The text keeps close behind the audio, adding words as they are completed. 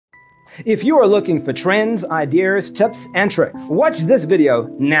If you are looking for trends, ideas, tips, and tricks, watch this video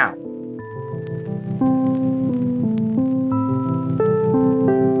now.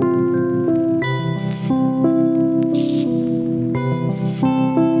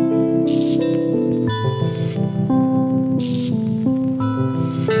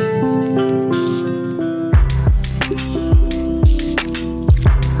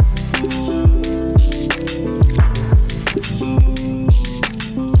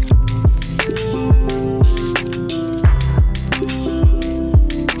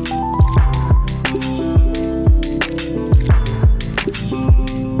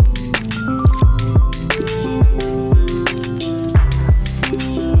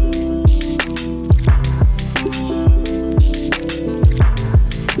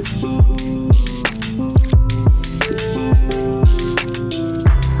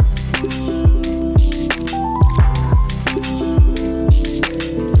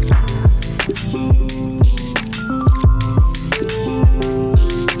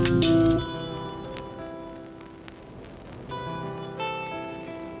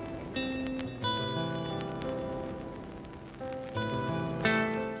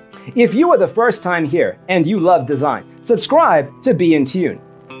 If you are the first time here and you love design, subscribe to Be in Tune.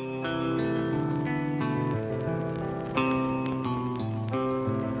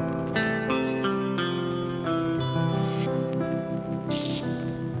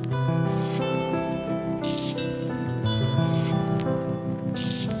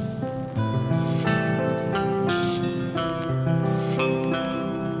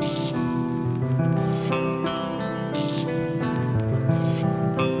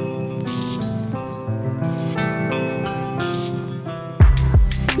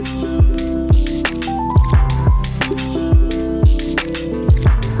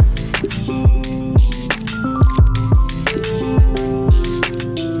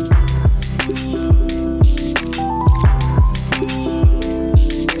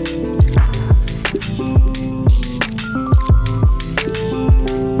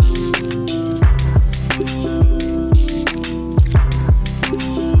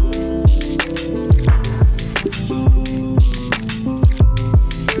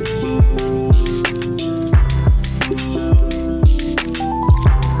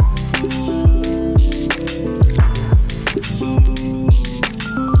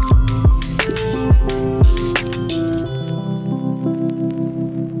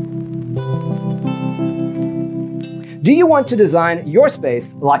 Do you want to design your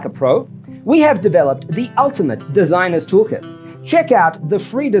space like a pro? We have developed the ultimate designer's toolkit. Check out the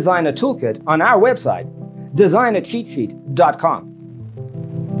free designer toolkit on our website, designercheatsheet.com.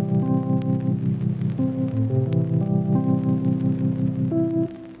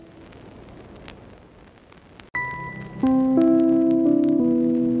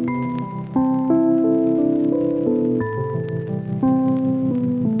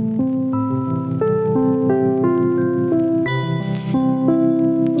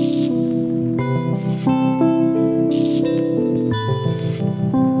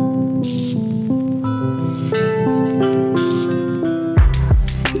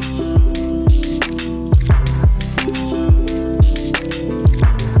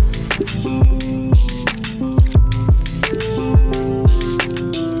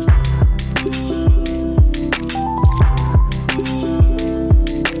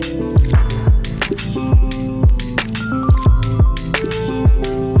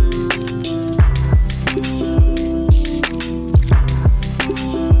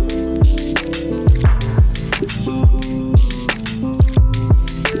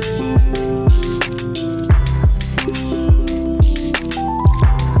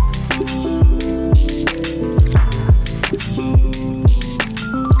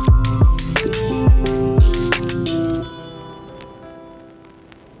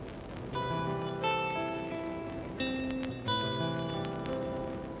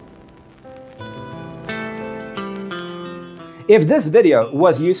 If this video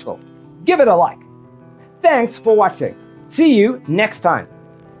was useful, give it a like. Thanks for watching. See you next time.